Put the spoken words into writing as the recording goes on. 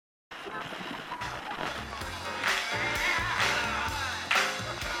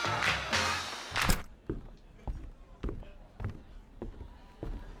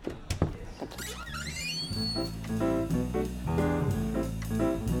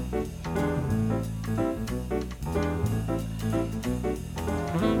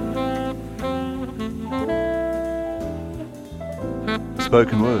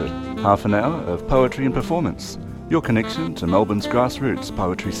Spoken Word, half an hour of poetry and performance, your connection to Melbourne's grassroots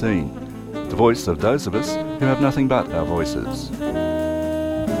poetry scene, the voice of those of us who have nothing but our voices.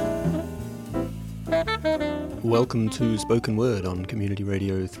 Welcome to Spoken Word on Community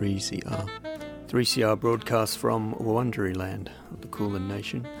Radio 3CR. 3CR broadcasts from Wurundjeri land of the Kulin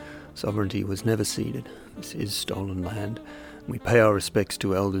Nation. Sovereignty was never ceded. This is stolen land. We pay our respects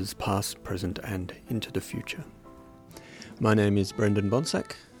to elders past, present and into the future. My name is Brendan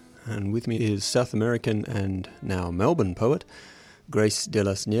Bonsack, and with me is South American and now Melbourne poet Grace de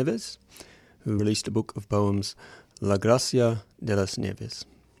las Nieves, who released a book of poems, La Gracia de las Nieves.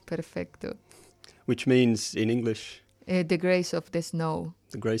 Perfecto. Which means, in English... the grace of the snow.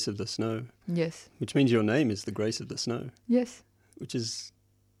 The grace of the snow. Yes. Which means your name is the grace of the snow. Yes. Which is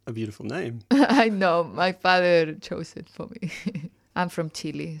a beautiful name. I know. My father chose it for me. I'm from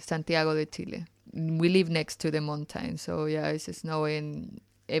Chile, Santiago de Chile. We live next to the mountain, so yeah, it's snowing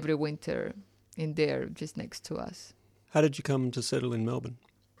every winter in there, just next to us. How did you come to settle in Melbourne?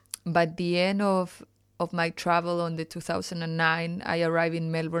 By the end of my travel on the 2009, I arrived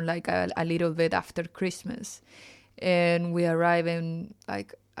in Melbourne like a little bit after Christmas. And we arrived and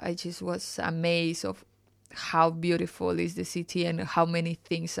like I just was amazed of how beautiful is the city and how many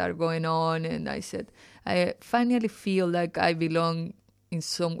things are going on. And I said, I finally feel like I belong in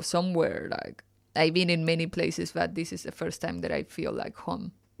somewhere. Like I've been in many places, but this is the first time that I feel like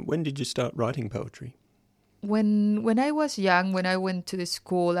home. When did you start writing poetry? When I was young, when I went to the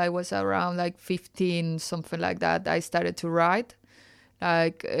school, I was around like 15, something like that. I started to write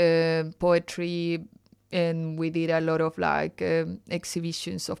like poetry, and we did a lot of like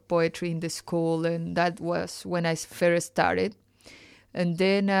exhibitions of poetry in the school, and that was when I first started. And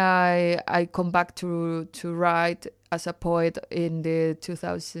then I come back to write as a poet in the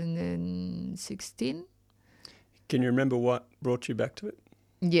 2016. Can you remember what brought you back to it?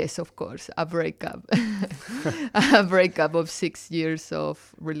 Yes, of course, a breakup. A breakup of 6 years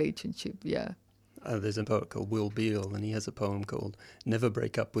of relationship, yeah. There's a poet called Will Beale, and he has a poem called Never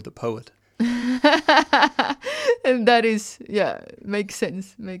Break Up with a Poet. And that is, yeah, makes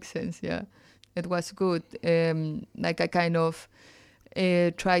sense, yeah. It was good. Like I kind of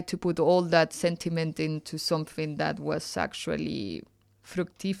tried to put all that sentiment into something that was actually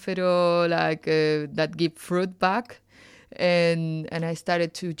fructífero, like that give fruit back. And I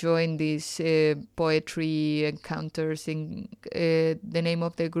started to join these poetry encounters. The name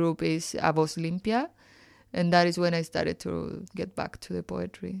of the group is A Voz Limpia. And that is when I started to get back to the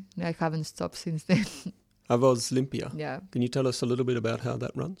poetry. And I haven't stopped since then. A Voz Limpia. Yeah. Can you tell us a little bit about how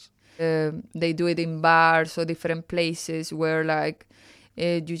that runs? They do it in bars or different places where like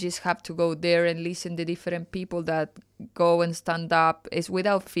you just have to go there and listen to different people that go and stand up. It's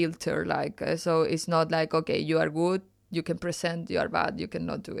without filter, like so it's not like, okay, you are good, you can present, you are bad, you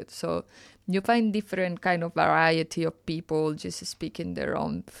cannot do it. So you find different kind of variety of people just speaking their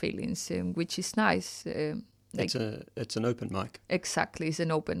own feelings, which is nice. It's an open mic. Exactly, it's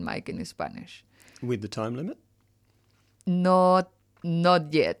an open mic in Spanish. With the time limit? Not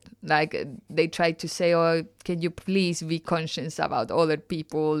yet. Like they try to say, oh, can you please be conscious about other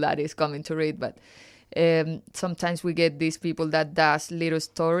people that is coming to read, but sometimes we get these people that does little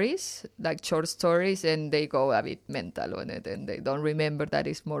stories, like short stories, and they go a bit mental on it, and they don't remember that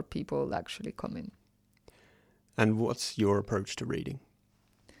it's more people actually coming. And what's your approach to reading?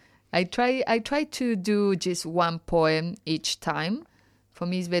 I try to do just one poem each time. For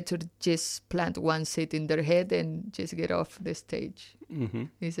me, it's better to just plant one seed in their head and just get off the stage. Mm-hmm.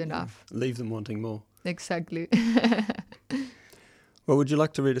 It's enough. Leave them wanting more. Exactly. Well, would you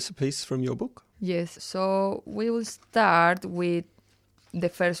like to read us a piece from your book? Yes, so we will start with the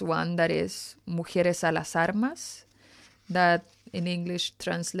first one, that is Mujeres a las Armas, that in English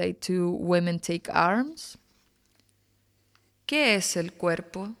translate to Women Take Arms. ¿Qué es el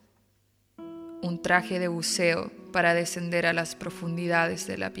cuerpo? Un traje de buceo para descender a las profundidades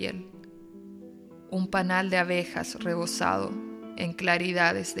de la piel. Un panal de abejas rebosado en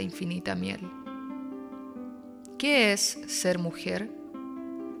claridades de infinita miel. ¿Qué es ser mujer?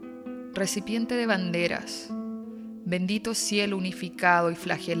 Recipiente de banderas, bendito cielo unificado y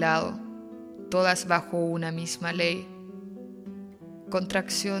flagelado, todas bajo una misma ley.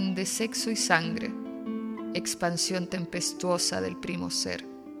 Contracción de sexo y sangre, expansión tempestuosa del primo ser.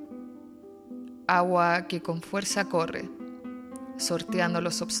 Agua que con fuerza corre, sorteando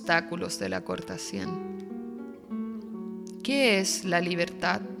los obstáculos de la corta sien. ¿Qué es la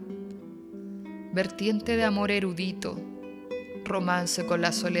libertad? Vertiente de amor erudito, romance con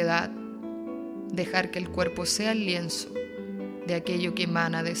la soledad, dejar que el cuerpo sea el lienzo de aquello que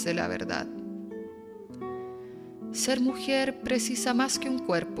emana desde la verdad. Ser mujer precisa más que un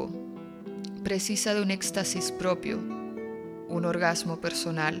cuerpo, precisa de un éxtasis propio, un orgasmo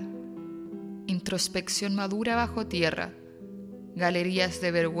personal, introspección madura bajo tierra, galerías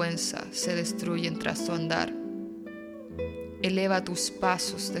de vergüenza se destruyen tras tu andar. Eleva tus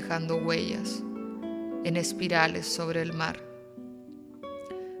pasos dejando huellas en espirales sobre el mar.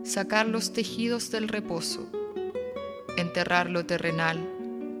 Sacar los tejidos del reposo, enterrar lo terrenal,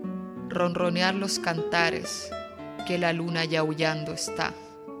 ronronear los cantares que la luna ya aullando está.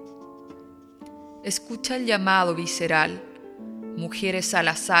 Escucha el llamado visceral, mujeres a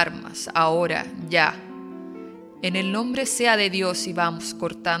las armas, ahora, ya. En el nombre sea de Dios y vamos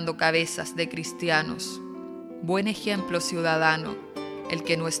cortando cabezas de cristianos. Buen ejemplo ciudadano, el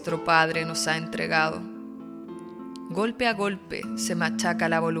que nuestro Padre nos ha entregado. Golpe a golpe se machaca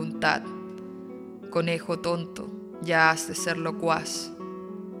la voluntad. Conejo tonto, ya has de ser locuaz.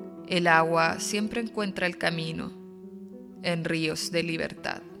 El agua siempre encuentra el camino en ríos de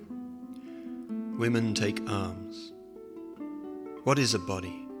libertad. Women take arms. What is a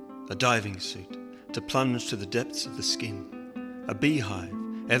body? A diving suit, to plunge to the depths of the skin. A beehive,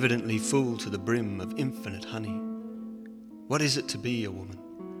 evidently full to the brim of infinite honey. What is it to be a woman?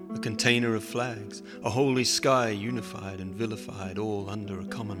 A container of flags, a holy sky unified and vilified all under a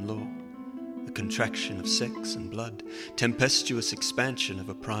common law. A contraction of sex and blood, tempestuous expansion of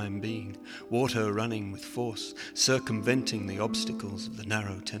a prime being, water running with force, circumventing the obstacles of the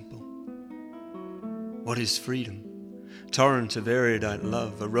narrow temple. What is freedom? Torrent of erudite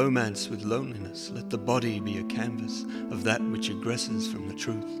love, a romance with loneliness, let the body be a canvas of that which aggresses from the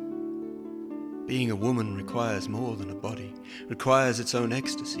truth. Being a woman requires more than a body, requires its own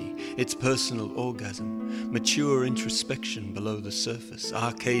ecstasy, its personal orgasm, mature introspection below the surface,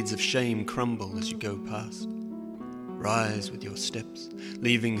 arcades of shame crumble as you go past. Rise with your steps,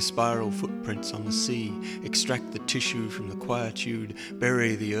 leaving spiral footprints on the sea, extract the tissue from the quietude,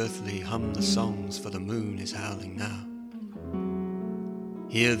 bury the earthly, hum the songs, for the moon is howling now.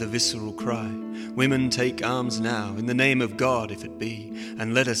 Hear the visceral cry, women take arms now, in the name of God if it be,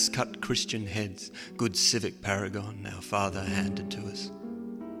 and let us cut Christian heads, good civic paragon our Father handed to us.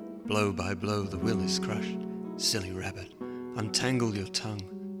 Blow by blow the will is crushed, silly rabbit, untangle your tongue,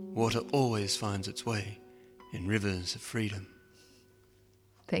 water always finds its way in rivers of freedom.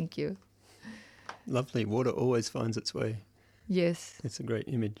 Thank you. Lovely, water always finds its way. Yes. It's a great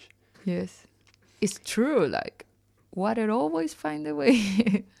image. Yes. It's true, like, water always finds a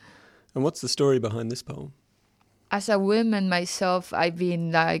way. And what's the story behind this poem? As a woman myself, I've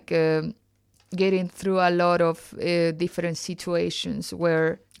been like getting through a lot of different situations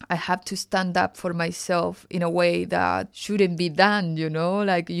where I have to stand up for myself in a way that shouldn't be done, you know?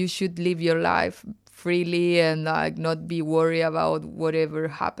 Like, you should live your life freely and like not be worried about whatever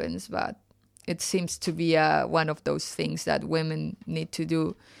happens. But it seems to be one of those things that women need to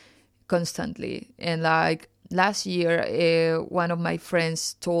do constantly. And like, last year, one of my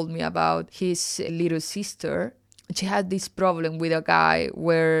friends told me about his little sister. She had this problem with a guy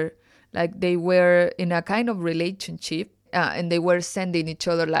where, like, they were in a kind of relationship and they were sending each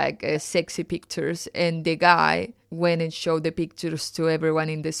other, like, sexy pictures. And the guy went and showed the pictures to everyone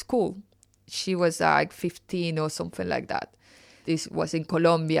in the school. She was, like, 15 or something like that. This was in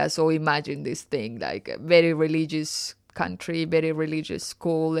Colombia, so imagine this thing, like, a very religious country, very religious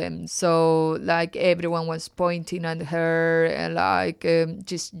school, and so like everyone was pointing at her and like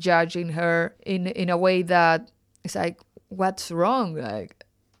just judging her in a way that it's like, what's wrong? Like,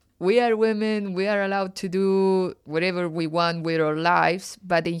 we are women, we are allowed to do whatever we want with our lives,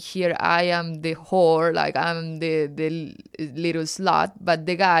 but in here I am the whore, like I'm the little slut, but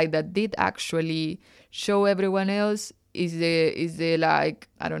the guy that did actually show everyone else is the like,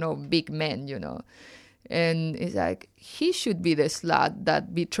 I don't know, big man, you know. And it's like, he should be the slut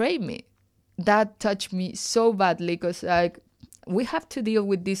that betrayed me. That touched me so badly because, like, we have to deal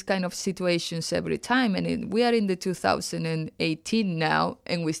with these kind of situations every time. And we are in the 2018 now,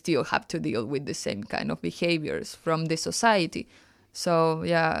 and we still have to deal with the same kind of behaviors from the society. So,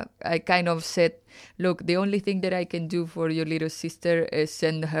 yeah, I kind of said, look, the only thing that I can do for your little sister is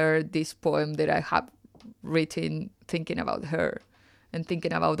send her this poem that I have written thinking about her. And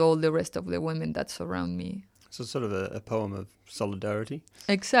thinking about all the rest of the women that surround me. So sort of a poem of solidarity?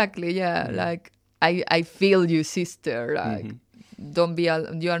 Exactly, yeah. Mm-hmm. Like, I feel you, sister. Like, don't be,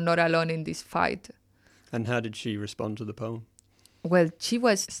 you are not alone in this fight. And how did she respond to the poem? Well, she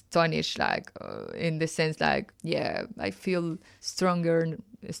was astonished, like, in the sense, like, yeah, I feel stronger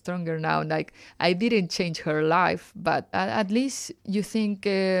now. Like, I didn't change her life, but at least you think...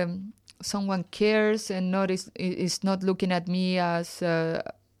 someone cares and is not looking at me as a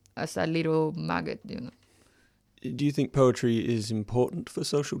little maggot, you know. Do you think poetry is important for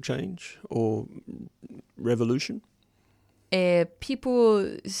social change or revolution?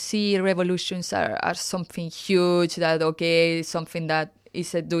 People see revolutions are something huge, that, okay, something that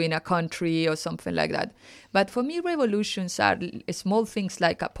is doing a country or something like that. But for me, revolutions are small things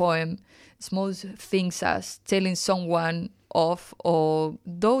like a poem, small things as telling someone off, or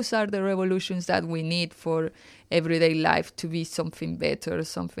those are the revolutions that we need for everyday life to be something better,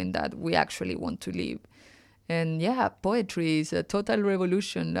 something that we actually want to live. And yeah, poetry is a total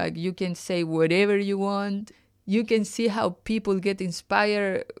revolution. Like, you can say whatever you want. You can see how people get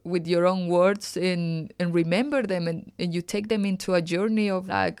inspired with your own words and remember them, and you take them into a journey of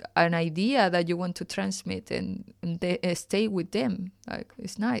like an idea that you want to transmit, and they stay with them. Like,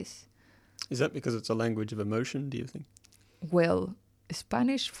 it's nice. Is that because it's a language of emotion, do you think? Well,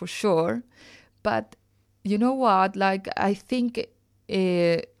 Spanish for sure. But you know what? Like, I think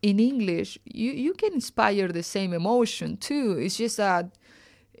in English, you can inspire the same emotion too. It's just that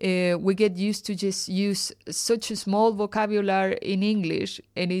we get used to just use such a small vocabulary in English,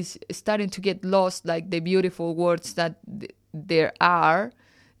 and it's starting to get lost, like the beautiful words that there are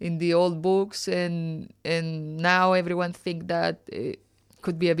in the old books, and now everyone think that it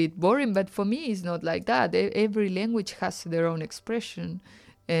could be a bit boring, but for me it's not like that. Every language has their own expression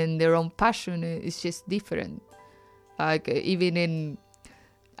and their own passion. It's just different. Like,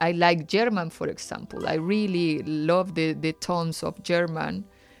 I like German, for example. I really love the tones of German.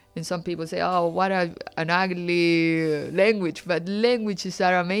 And some people say, oh, what an ugly language. But languages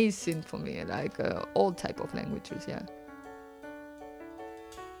are amazing for me, like all type of languages, yeah.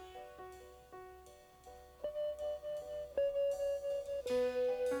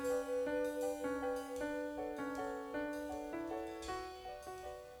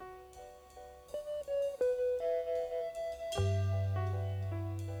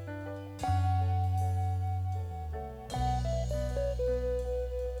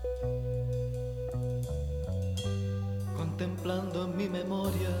 Contemplando en mi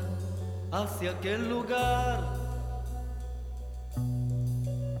memoria hacia aquel lugar,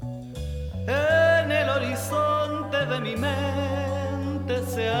 en el horizonte de mi mente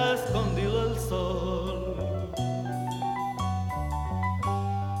se ha escondido el sol,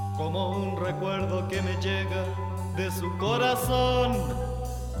 como un recuerdo que me llega de su corazón.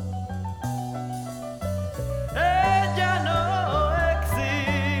 Ella no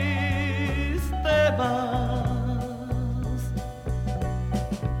existe más.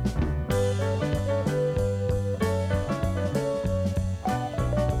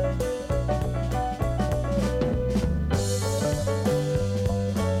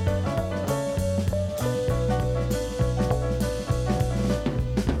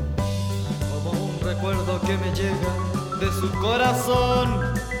 Que me llega de su corazón.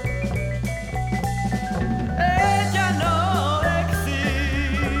 Ella no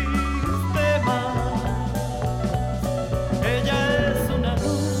existe más. Ella es una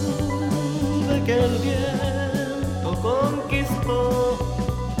nube que el viento conquistó.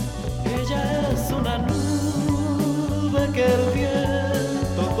 Ella es una nube que el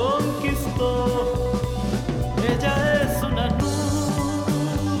viento conquistó. Ella es una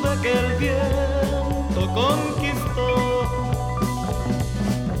nube que el viento conquistó.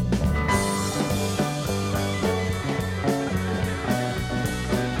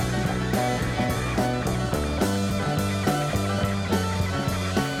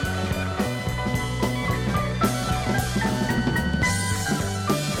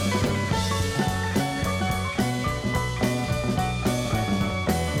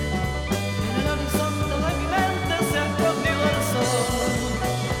 En el horizonte de mi mente se ha escondido el sol.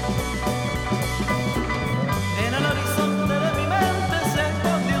 En el horizonte de mi mente se ha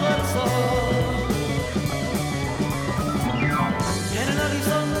escondido el sol. Y en el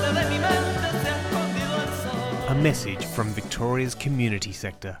horizonte de mi mente se ha escondido el sol. A message from Victoria's community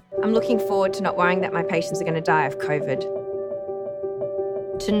sector. I'm looking forward to not worrying that my patients are going to die of COVID.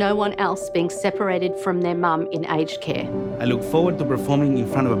 To no one else being separated from their mum in aged care. I look forward to performing in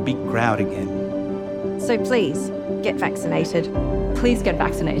front of a big crowd again. So please, get vaccinated. Please get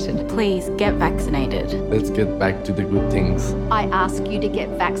vaccinated. Please get vaccinated. Let's get back to the good things. I ask you to get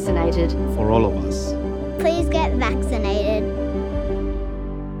vaccinated. For all of us. Please get vaccinated.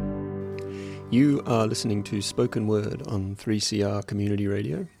 You are listening to Spoken Word on 3CR Community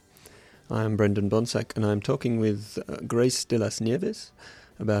Radio. I'm Brendan Bonsack, and I'm talking with Grace de las Nieves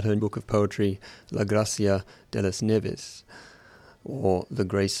about her book of poetry, La Gracia de las Nieves, or The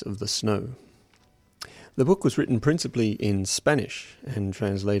Grace of the Snow. The book was written principally in Spanish and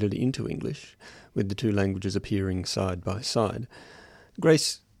translated into English, with the two languages appearing side by side.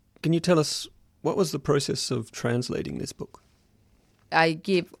 Grace, can you tell us What was the process of translating this book? I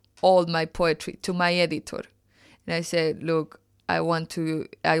give all my poetry to my editor. And I said, look, I want to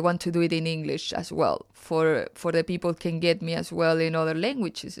do it in English as well, for the people can get me as well in other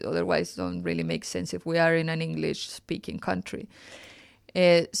languages. Otherwise, it don't really make sense if we are in an English-speaking country.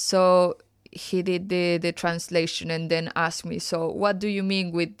 So he did the translation and then asked me, so what do you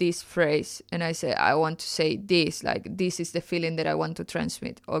mean with this phrase? And I said, I want to say this, like this is the feeling that I want to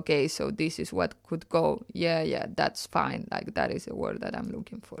transmit. Okay, so this is what could go. Yeah, that's fine. Like that is the word that I'm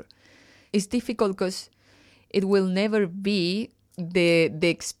looking for. It's difficult because it will never be the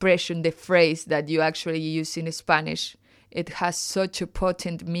expression, the phrase that you actually use in Spanish. It has such a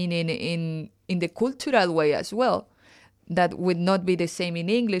potent meaning in the cultural way as well, that would not be the same in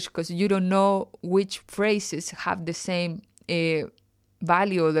English, because you don't know which phrases have the same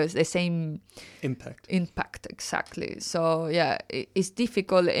value, the same impact, exactly. So yeah, it's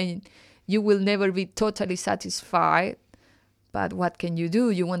difficult, and you will never be totally satisfied. But what can you do?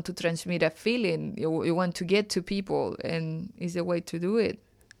 You want to transmit a feeling. You want to get to people, and it's a way to do it.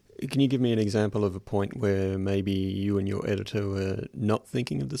 Can you give me an example of a point where maybe you and your editor were not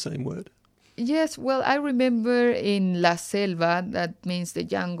thinking of the same word? Yes, well, I remember in La Selva, that means the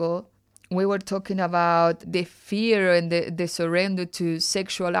jungle, we were talking about the fear and the surrender to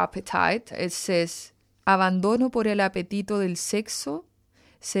sexual appetite. It says, abandono por el apetito del sexo,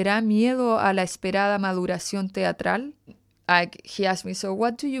 ¿será miedo a la esperada maduración teatral? Like, he asked me, so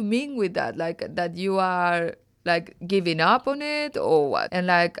what do you mean with that? Like, that you are, like, giving up on it or what? And,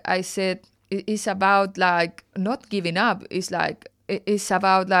 like, I said, it's about, like, not giving up. It's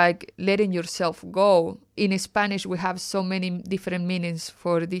about, like, letting yourself go. In Spanish, we have so many different meanings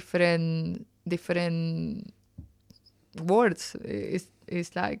for different words.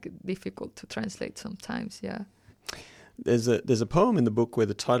 It's, like, difficult to translate sometimes, yeah. There's a poem in the book where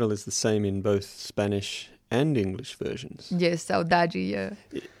the title is the same in both Spanish and English versions. Yes, Saudade, yeah.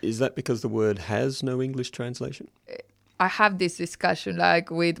 Is that because the word has no English translation? I have this discussion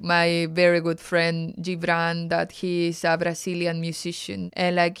like with my very good friend Gibran, that he is a Brazilian musician,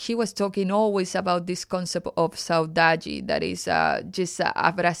 and like he was talking always about this concept of saudade, that is just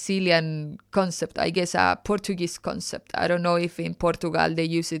a Brazilian concept, I guess a Portuguese concept. I don't know if in Portugal they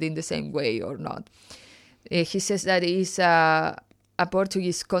use it in the same way or not. He says that it is a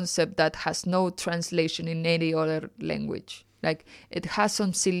Portuguese concept that has no translation in any other language. Like it has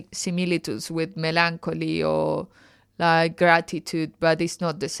some similitudes with melancholy or like gratitude, but it's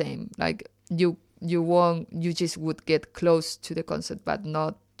not the same. Like you just would get close to the concept, but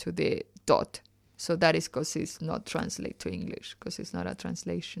not to the dot. So that is because it's not translated to English, because it's not a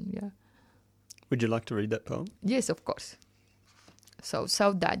translation, yeah. Would you like to read that poem? Yes, of course. So,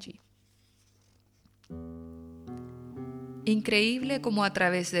 saudade. Increíble como a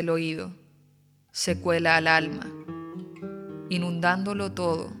través del oído se cuela al alma, inundándolo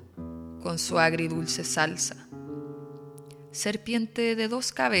todo con su agridulce salsa. Serpiente de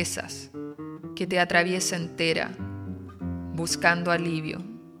dos cabezas que te atraviesa entera, buscando alivio,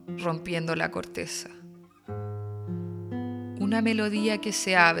 rompiendo la corteza. Una melodía que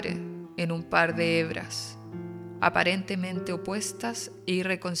se abre en un par de hebras, aparentemente opuestas e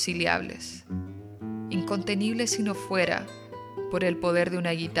irreconciliables, incontenible si no fuera por el poder de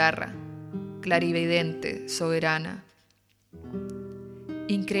una guitarra, clarividente, soberana.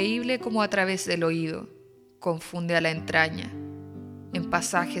 Increíble como a través del oído confunde a la entraña, en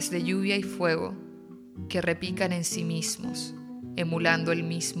pasajes de lluvia y fuego que repican en sí mismos, emulando el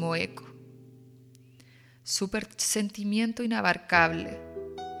mismo eco. Su sentimiento inabarcable,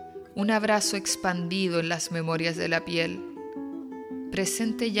 un abrazo expandido en las memorias de la piel,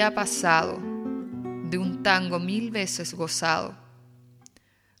 presente ya pasado, de un tango 1000 veces gozado,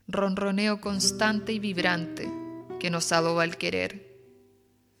 ronroneo constante y vibrante que nos adoba el querer,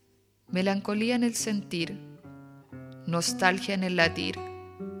 melancolía en el sentir, nostalgia en el latir,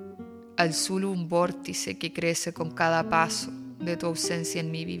 al sur un vórtice que crece con cada paso de tu ausencia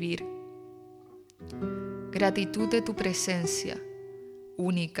en mi vivir, gratitud de tu presencia,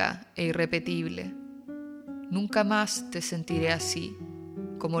 única e irrepetible. Nunca más te sentiré así,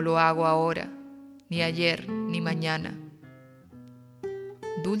 como lo hago ahora, ni ayer ni mañana.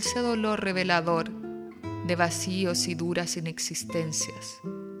 Dulce dolor revelador de vacíos y duras inexistencias.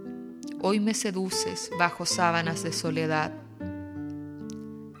 Hoy me seduces bajo sábanas de soledad,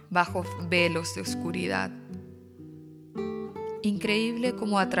 bajo velos de oscuridad. Increíble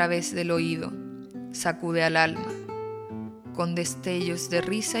como a través del oído sacude al alma, con destellos de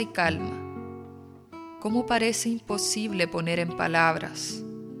risa y calma. Cómo parece imposible poner en palabras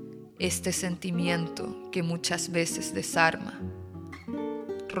este sentimiento que muchas veces desarma.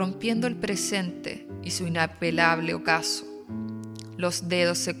 rompiendo el presente y su inapelable ocaso. Los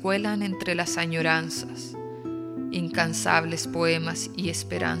dedos se cuelan entre las añoranzas, incansables poemas y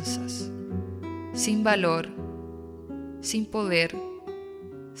esperanzas, sin valor, sin poder,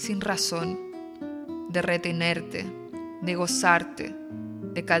 sin razón, de retenerte, de gozarte,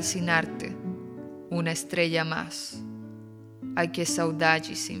 de calcinarte, una estrella más. Ai que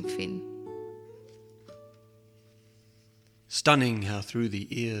saudade sin fin. Stunning how through the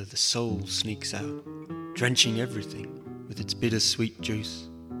ear the soul sneaks out, drenching everything with its bittersweet juice.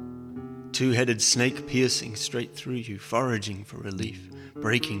 Two-headed snake piercing straight through you, foraging for relief,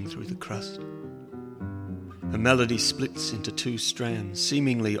 breaking through the crust. A melody splits into two strands,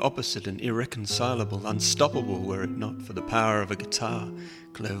 seemingly opposite and irreconcilable, unstoppable were it not for the power of a guitar,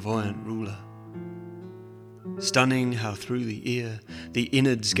 clairvoyant ruler. Stunning how through the ear the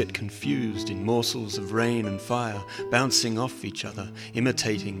innards get confused in morsels of rain and fire, bouncing off each other,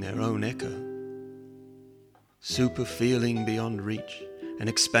 imitating their own echo. Super feeling beyond reach, an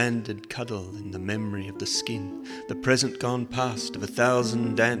expanded cuddle in the memory of the skin, the present gone past of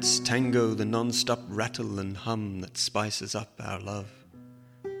 1,000 dance tango, the non-stop rattle and hum that spices up our love.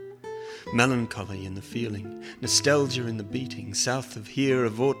 Melancholy in the feeling, nostalgia in the beating, south of here a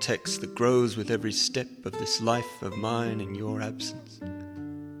vortex that grows with every step of this life of mine in your absence.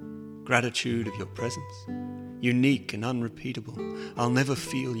 Gratitude of your presence, unique and unrepeatable. I'll never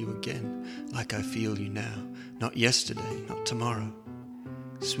feel you again like I feel you now, not yesterday, not tomorrow.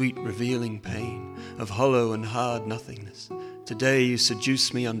 Sweet revealing pain of hollow and hard nothingness. Today you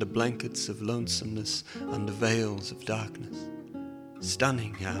seduce me under blankets of lonesomeness, under veils of darkness.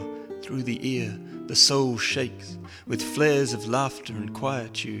 Stunning how through the ear the soul shakes, with flares of laughter and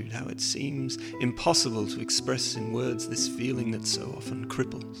quietude, how it seems impossible to express in words this feeling that so often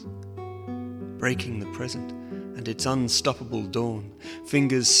cripples. Breaking the present and its unstoppable dawn,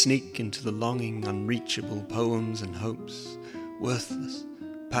 fingers sneak into the longing, unreachable poems and hopes, worthless,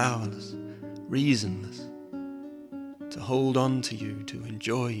 powerless, reasonless, to hold on to you, to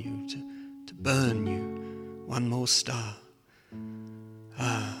enjoy you, to burn you, one more star.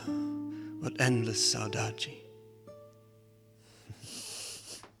 Ah, what endless saudade.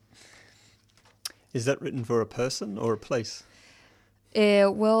 Is that written for a person or a place?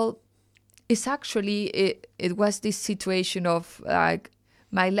 Well, it's actually, it was this situation of like,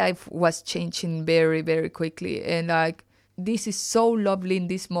 my life was changing very, very quickly. And like, this is so lovely in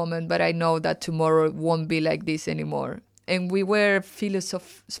this moment, but I know that tomorrow it won't be like this anymore. And we were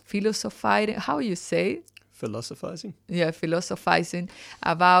philosophizing, how you say? Philosophizing? Yeah, philosophizing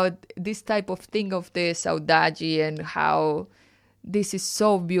about this type of thing of the saudade and how this is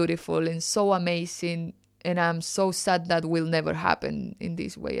so beautiful and so amazing. And I'm so sad that will never happen in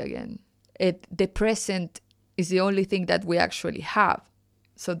this way again. The present is the only thing that we actually have.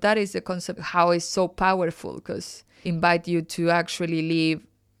 So that is the concept, how it's so powerful, because invite you to actually live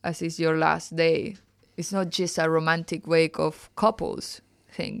as is your last day. It's not just a romantic wake of couples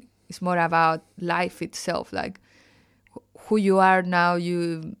thing. It's more about life itself, like who you are now,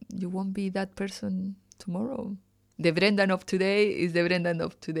 you won't be that person tomorrow. The Brendan of today is the Brendan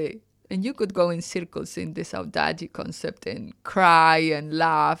of today. And you could go in circles in the saudade concept and cry and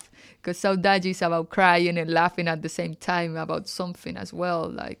laugh, because saudade is about crying and laughing at the same time about something as well,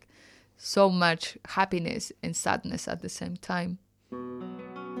 like so much happiness and sadness at the same time.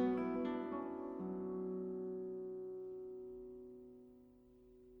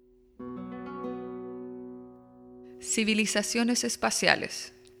 Civilizaciones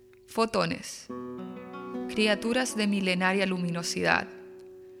espaciales, fotones, criaturas de milenaria luminosidad,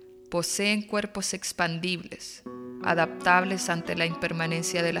 poseen cuerpos expandibles, adaptables ante la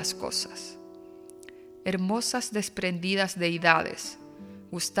impermanencia de las cosas. Hermosas desprendidas deidades,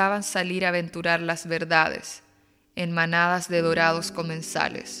 gustaban salir a aventurar las verdades en manadas de dorados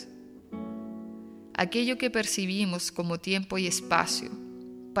comensales. Aquello que percibimos como tiempo y espacio,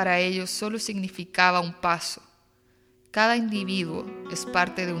 para ellos solo significaba un paso. Cada individuo es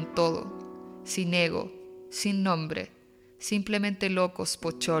parte de un todo, sin ego, sin nombre, simplemente locos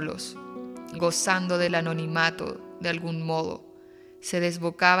pocholos, gozando del anonimato de algún modo, se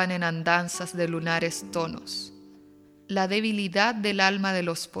desbocaban en andanzas de lunares tonos. La debilidad del alma de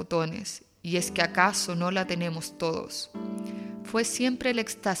los fotones, y es que acaso no la tenemos todos, fue siempre el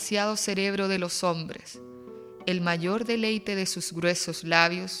extasiado cerebro de los hombres. El mayor deleite de sus gruesos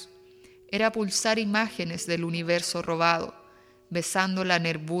labios era pulsar imágenes del universo robado, besando la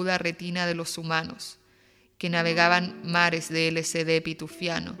nervuda retina de los humanos, que navegaban mares de LSD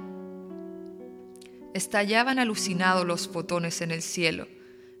pitufiano. Estallaban alucinados los fotones en el cielo,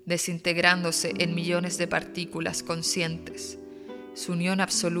 desintegrándose en millones de partículas conscientes, Su unión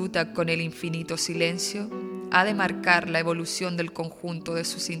absoluta con el infinito silencio ha de marcar la evolución del conjunto de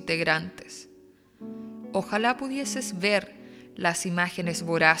sus integrantes. Ojalá pudieses ver las imágenes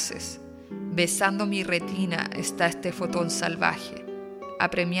voraces. Besando mi retina está este fotón salvaje,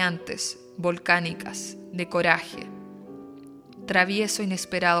 apremiantes, volcánicas, de coraje. Travieso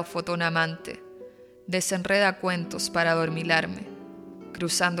inesperado fotón amante, desenreda cuentos para adormilarme.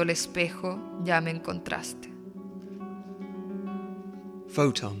 Cruzando el espejo ya me encontraste.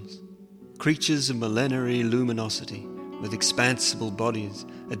 Photons, creatures of millenary luminosity, with expansible bodies,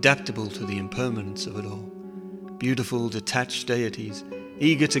 adaptable to the impermanence of it all. Beautiful detached deities,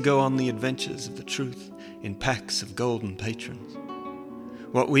 eager to go on the adventures of the truth in packs of golden patrons.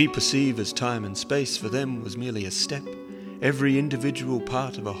 What we perceive as time and space for them was merely a step, every individual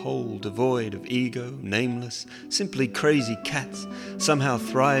part of a whole devoid of ego, nameless, simply crazy cats, somehow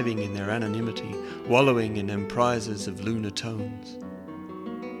thriving in their anonymity, wallowing in emprises of lunar tones.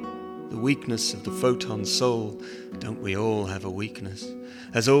 The weakness of the photon soul, don't we all have a weakness,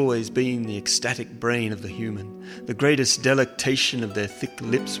 has always been the ecstatic brain of the human. The greatest delectation of their thick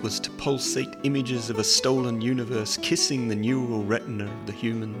lips was to pulsate images of a stolen universe kissing the neural retina of the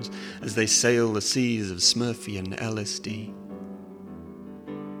humans as they sail the seas of Smurfian LSD.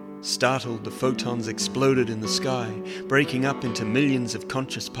 Startled, the photons exploded in the sky, breaking up into millions of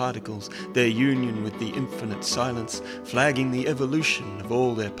conscious particles, their union with the infinite silence, flagging the evolution of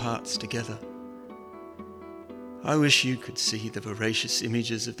all their parts together. I wish you could see the voracious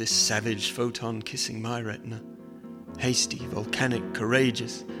images of this savage photon kissing my retina. Hasty, volcanic,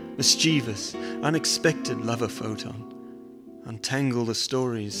 courageous, mischievous, unexpected lover photon. Untangle the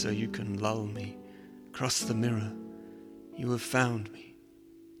stories so you can lull me. Cross the mirror. You have found me.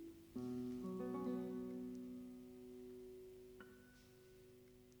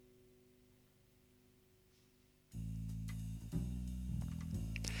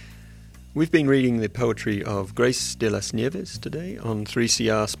 We've been reading the poetry of Grace de las Nieves today on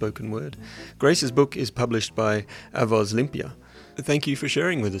 3CR Spoken Word. Grace's book is published by A Voz Limpia. Thank you for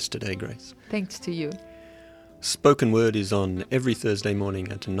sharing with us today, Grace. Thanks to you. Spoken Word is on every Thursday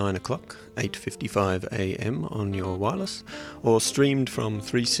morning at 9 o'clock, 8:55 a.m. on your wireless, or streamed from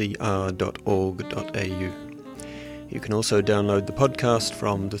 3cr.org.au. You can also download the podcast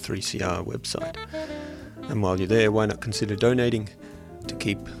from the 3CR website. And while you're there, why not consider donating to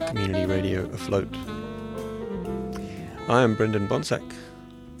keep community radio afloat. I am Brendan Bonsack.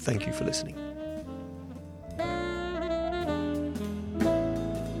 Thank you for listening.